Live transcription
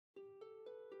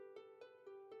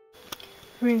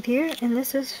right here, and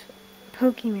this is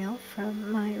Pokemail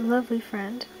from my lovely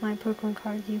friend, my Pokemon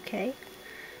Card UK.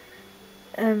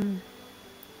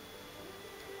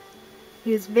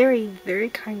 He was very, very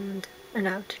kind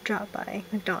enough to drop by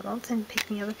McDonald's and pick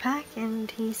me up a pack, and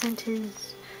he sent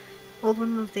his old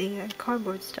one of the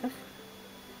cardboard stuff.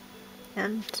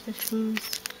 And it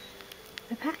seems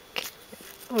a pack,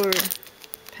 or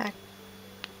pack,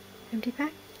 empty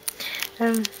pack.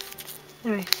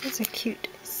 Anyway, that's a cute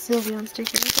Sylveon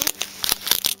sticker as well.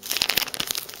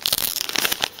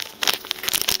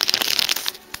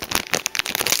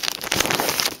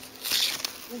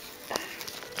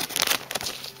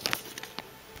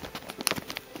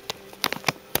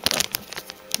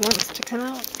 Wants to come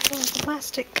out of the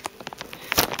plastic.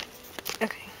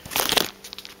 Okay.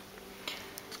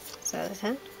 So this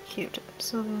one, cute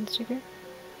Sylveon sticker.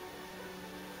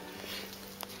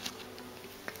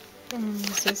 And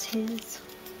this is his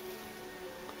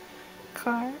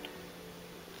card.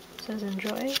 It says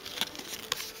enjoy.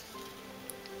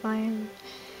 Find,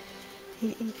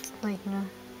 he eats, like, you know,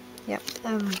 yep,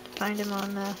 find him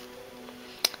on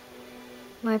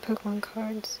my Pokemon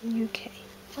Cards UK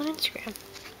on Instagram.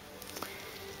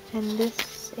 And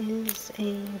this is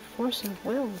a Force of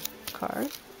Will card.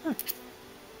 Huh.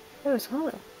 Oh, it's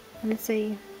hollow. And it's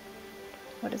a,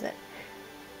 what is it?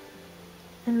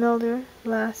 Melder,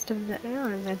 last of the,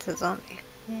 oh, that's a zombie.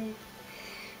 Yeah.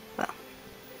 Well.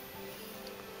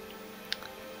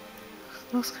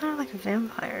 Looks kind of like a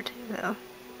vampire too, though.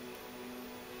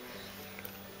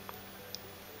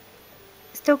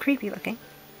 Still creepy looking.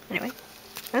 Anyway,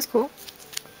 that's cool.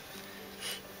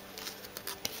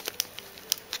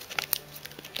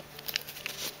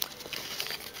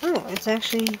 Oh, it's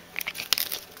actually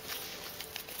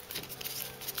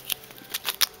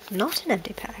not an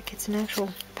empty pack, it's an actual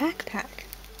pack.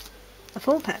 A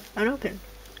full pack, unopened,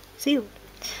 sealed,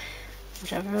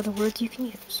 whichever other words you can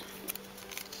use.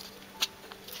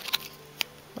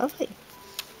 Lovely.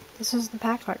 This is the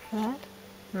pack art for that.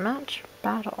 Match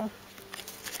Battle.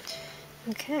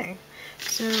 Okay,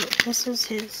 so this is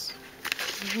his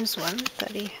one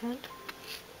that he had.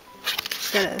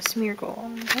 It's got a Smeargle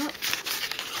on the top.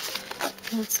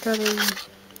 And it's got a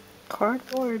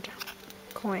cardboard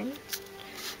coin.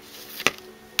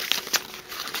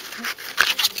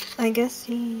 I guess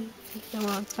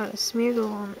well, it's got a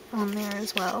Smeargle on there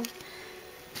as well.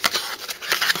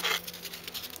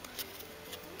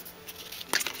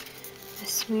 A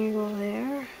Smeargle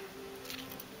there.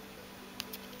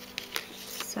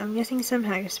 So I'm guessing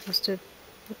somehow you're supposed to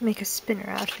make a spinner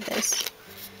out of this.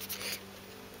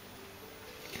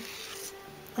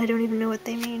 I don't even know what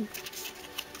they mean.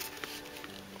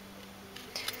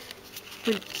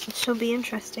 But it shall be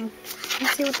interesting.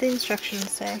 Let's see what the instructions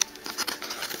say.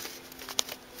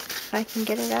 If I can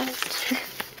get it out.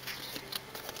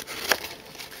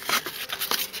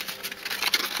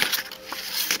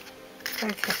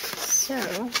 Okay, so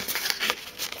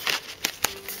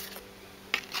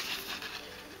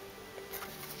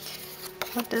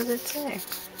what does it say?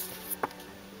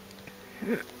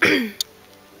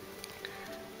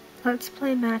 Let's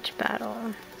play match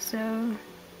battle. So,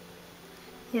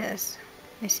 yes,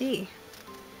 I see.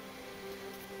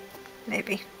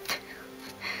 Maybe.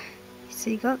 So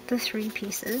you got the 3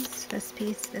 pieces. This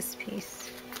piece,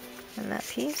 and that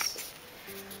piece.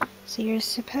 So you're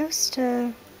supposed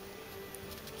to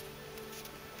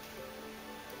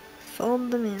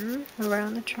fold them in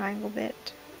around the triangle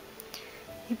bit.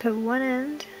 You put one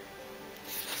end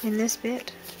in this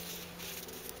bit,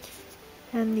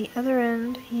 and the other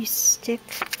end you stick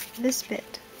this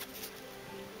bit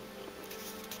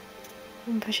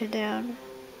and push it down,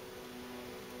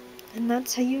 and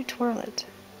that's how you twirl it.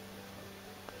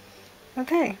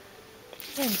 Okay,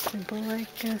 very simple,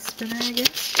 like a spinner, I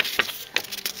guess.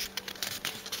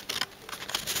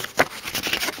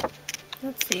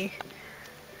 Let's see.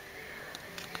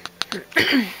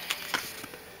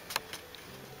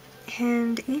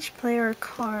 And each player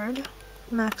card,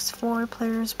 max 4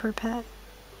 players per pack.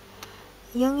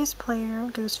 The youngest player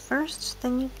goes first,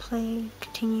 then you play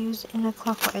continues in a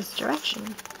clockwise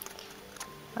direction.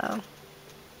 Oh.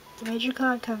 Made your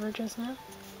card cover just now?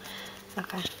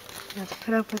 Okay. I have to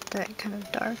put up with that kind of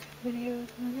dark video.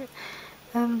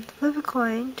 Flip a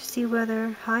coin to see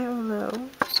whether high or low.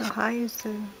 So high is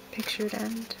the pictured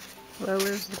end, low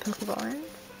is the Pokeball end.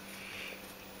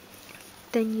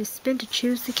 Then you spin to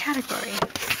choose the category.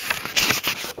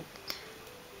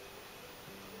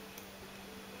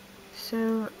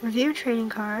 So, review trading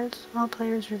cards. All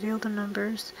players reveal the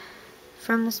numbers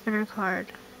from the spinner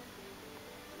card.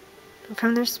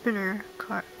 From their spinner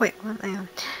card. Wait, hang on.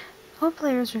 All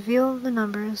players reveal the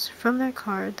numbers from their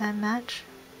card that match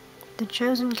the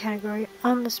chosen category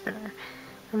on the spinner.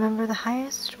 Remember, the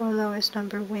highest or lowest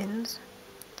number wins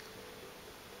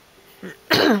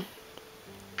a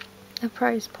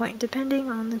prize point, depending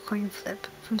on the coin flip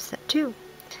from step 2.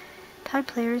 Tied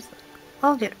players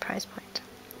all get a prize point.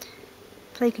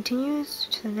 Play continues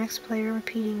to the next player,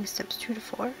 repeating steps 2 to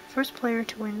 4. First player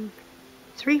to win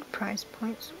 3 prize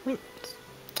points wins.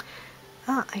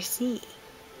 Ah, I see.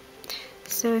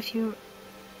 So if you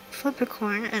flip a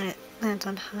coin and it lands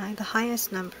on high, the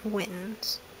highest number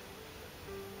wins.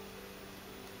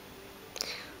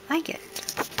 I get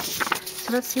it.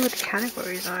 So let's see what the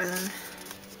categories are then.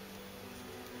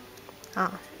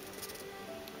 Ah.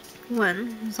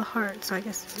 1 is a heart, so I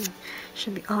guess it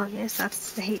should be obvious.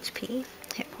 That's the HP,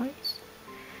 hit points.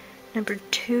 Number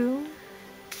 2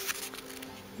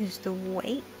 is the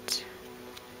weight.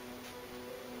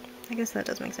 I guess that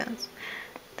does make sense.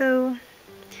 Though,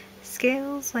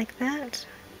 scales like that,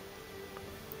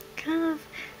 kind of,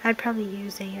 I'd probably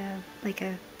use a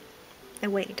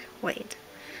weight.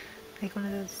 Like one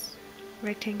of those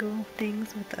rectangle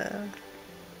things with a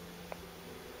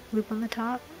loop on the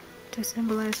top to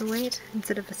symbolize a weight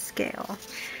instead of a scale.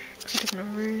 It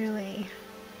doesn't really...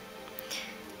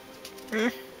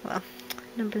 well,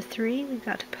 number 3, we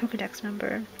got a Pokedex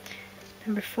number.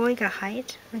 Number 4, you got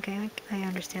height. Okay, I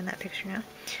understand that picture now.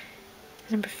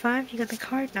 Number 5, you got the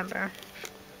card number.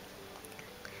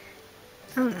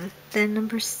 Oh, then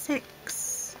number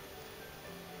 6.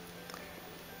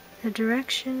 The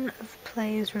direction of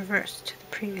play is reversed to the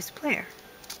previous player.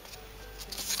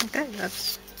 Okay,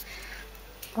 that's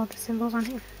all the symbols on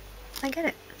here. I get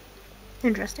it.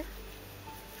 Interesting.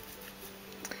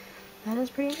 That is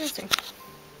pretty interesting.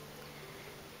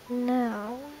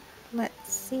 Now,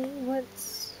 let's see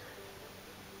what's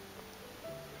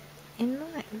in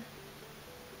mine.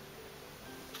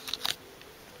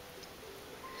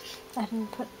 I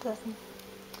didn't put the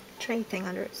tray thing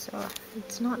under it, so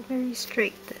it's not very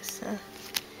straight, this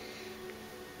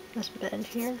bed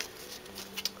here.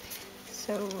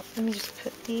 So let me just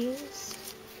put these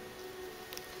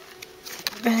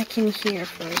back in here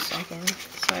for a second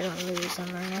so I don't lose them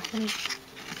or nothing.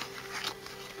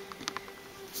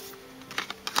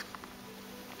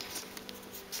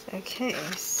 Okay,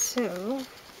 so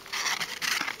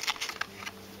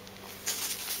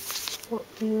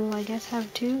we will, I guess,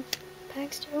 have 2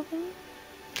 packs to open.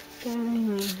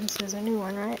 This is a new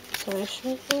one, right? So there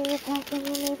should be a pack in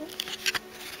here, maybe?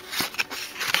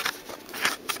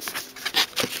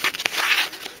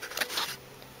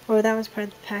 Or that was part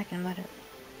of the pack and let it...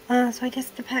 so I guess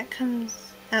the pack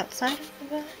comes outside of the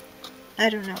bag? I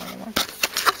don't know anymore.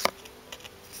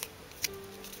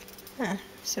 Huh,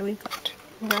 so we got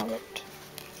Rabbit.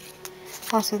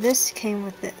 Also, this came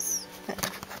with this,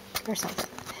 or something.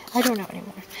 I don't know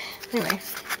anymore. Anyway.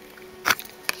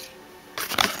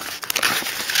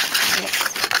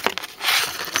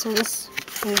 So this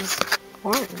is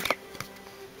orange.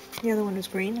 The other one was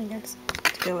green, I guess,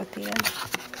 to go with the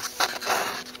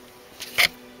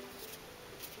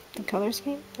color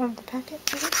scheme of the packet,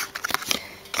 I guess.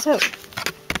 So,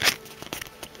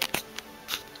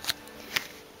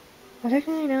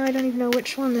 technically now I don't even know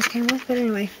which one this came with, but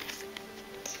anyway.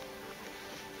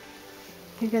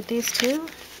 We got these 2,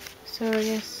 so I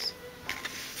guess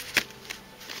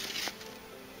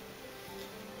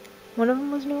one of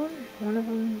them was known, one of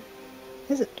them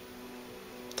isn't.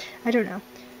 I don't know.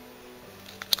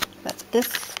 But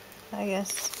this, I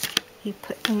guess, you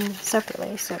put them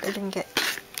separately so it didn't get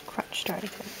crunched or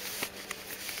anything.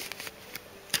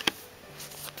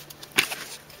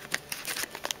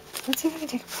 Let's see if I can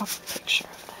take a proper picture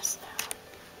of this now.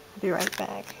 I'll be right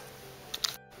back.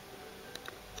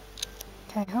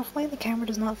 Okay, hopefully the camera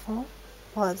does not fall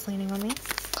while it's leaning on me.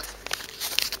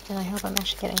 And I hope I'm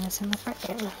actually getting this in the front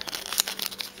camera.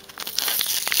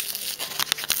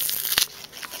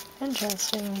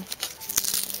 Interesting.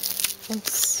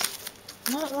 It's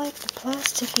not like the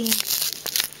plasticky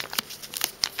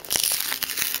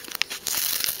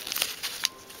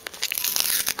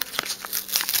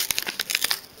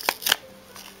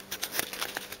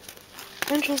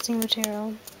interesting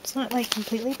material. It's not like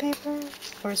completely paper,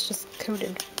 or it's just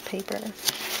coated paper.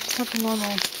 It's not the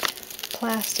normal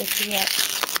plastic yet.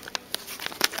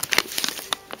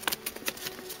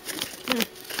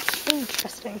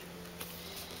 Interesting.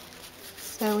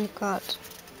 So we've got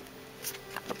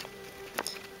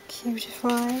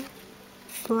Cutify,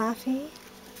 Flaffy,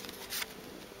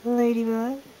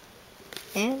 Ladybug,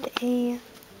 and a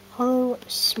hollow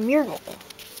Smeargle.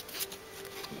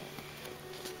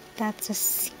 That's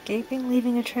escaping,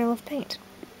 leaving a trail of paint,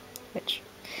 which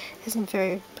isn't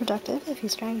very productive if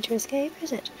he's trying to escape,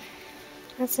 is it?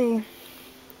 Let's see.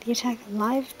 The attack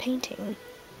Live Painting.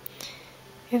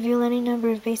 Reveal any number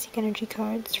of basic energy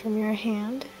cards from your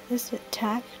hand. This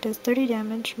attack does 30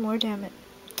 more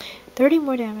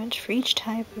damage for each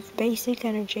type of basic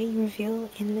energy you reveal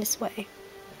in this way.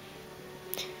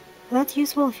 Well, that's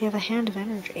useful if you have a hand of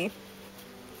energy.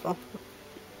 Well,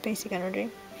 basic energy.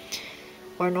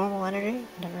 Or normal energy,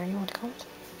 whatever you want to call it.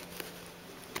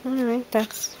 Anyway,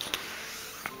 that's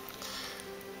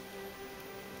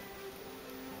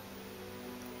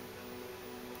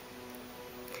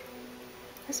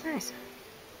nice.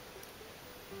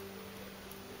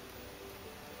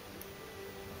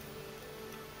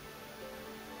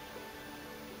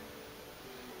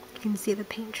 You can see the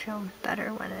paint show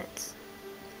better when it's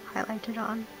highlighted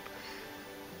on.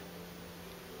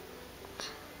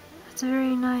 It's a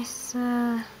very nice,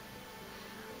 not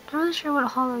really sure what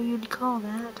hollow you'd call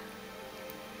that.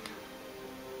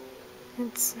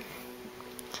 It's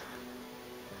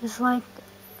like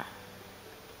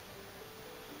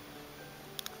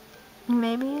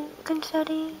maybe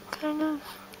confetti, kind of.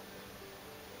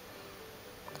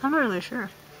 I'm not really sure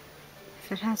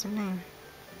if it has a name.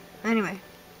 Anyway,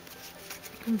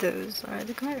 those are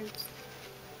the cards.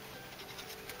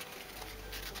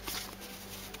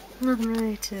 Nothing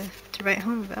really to write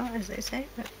home about, as they say,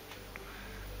 but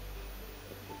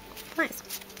nice.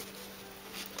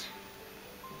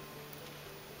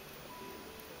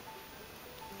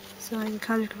 So the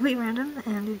cards are completely random,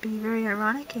 and it'd be very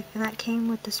ironic if that came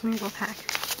with the Smeargle pack.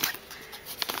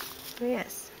 But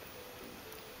yes.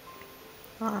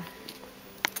 Well,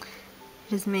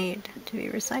 it is made to be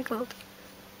recycled.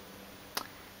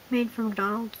 Made for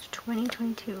McDonald's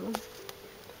 2022.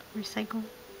 Recycle.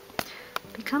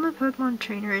 Become a Pokemon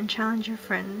trainer and challenge your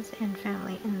friends and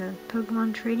family in the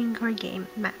Pokemon trading card game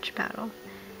Match Battle.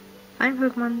 Find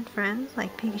Pokemon friends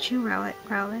like Pikachu,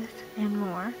 Rowlet, and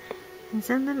more, and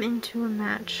send them into a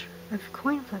match of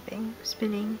coin flipping,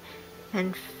 spinning,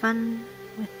 and fun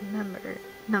with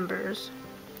numbers.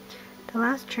 The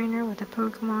last trainer with a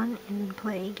Pokemon in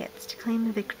play gets to claim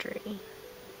the victory.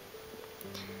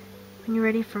 When you're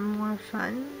ready for more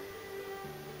fun,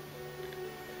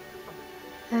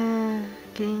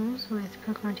 games with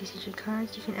Pokemon TCG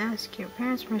cards, you can ask your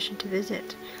parents' permission to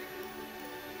visit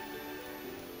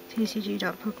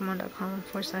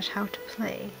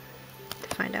tcg.pokemon.com/how-to-play to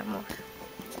find out more.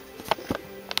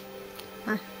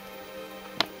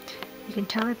 You can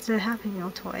tell it's a Happy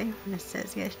Meal toy when it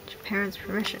says get your parents'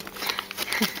 permission.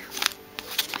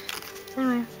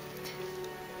 Anyway.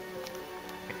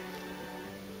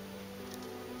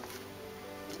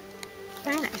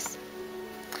 Very nice.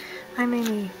 I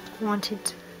mainly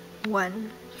wanted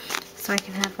one so I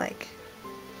can have like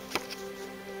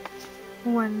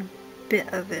one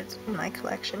bit of it in my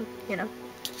collection, you know.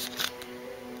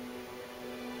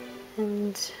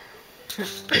 And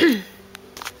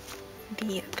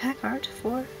the pack art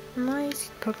for my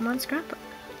Pokemon scrapbook.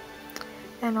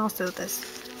 And also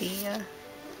this, the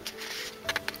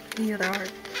other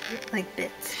art, like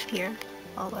bits here.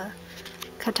 I'll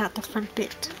cut out the front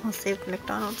bit. I'll save the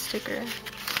McDonald's sticker.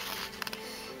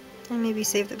 And maybe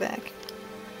save the back.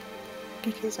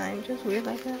 Because I'm just weird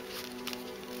like that.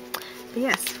 But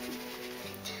yes,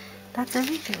 that's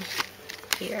everything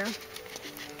here.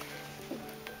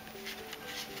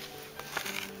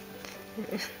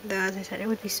 Though, as I said, it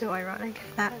would be so ironic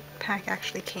if that pack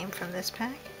actually came from this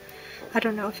pack. I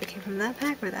don't know if it came from that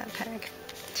pack or that pack.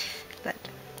 But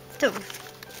still,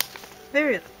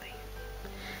 very lovely.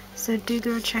 So do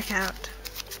go check out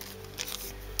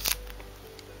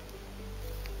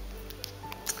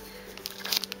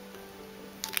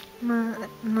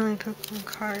my Pokemon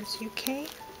Cards UK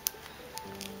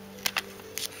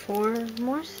for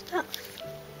more stuff.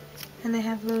 And they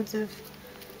have loads of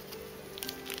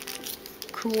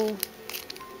cool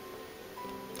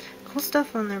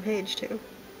stuff on their page too.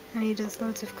 And he does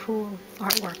loads of cool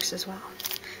artworks as well.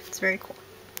 It's very cool.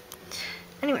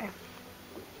 Anyway,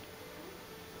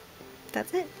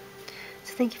 that's it.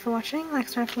 So thank you for watching. Like,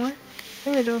 subscribe for more.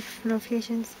 Ring the door for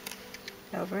notifications.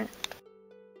 Over it.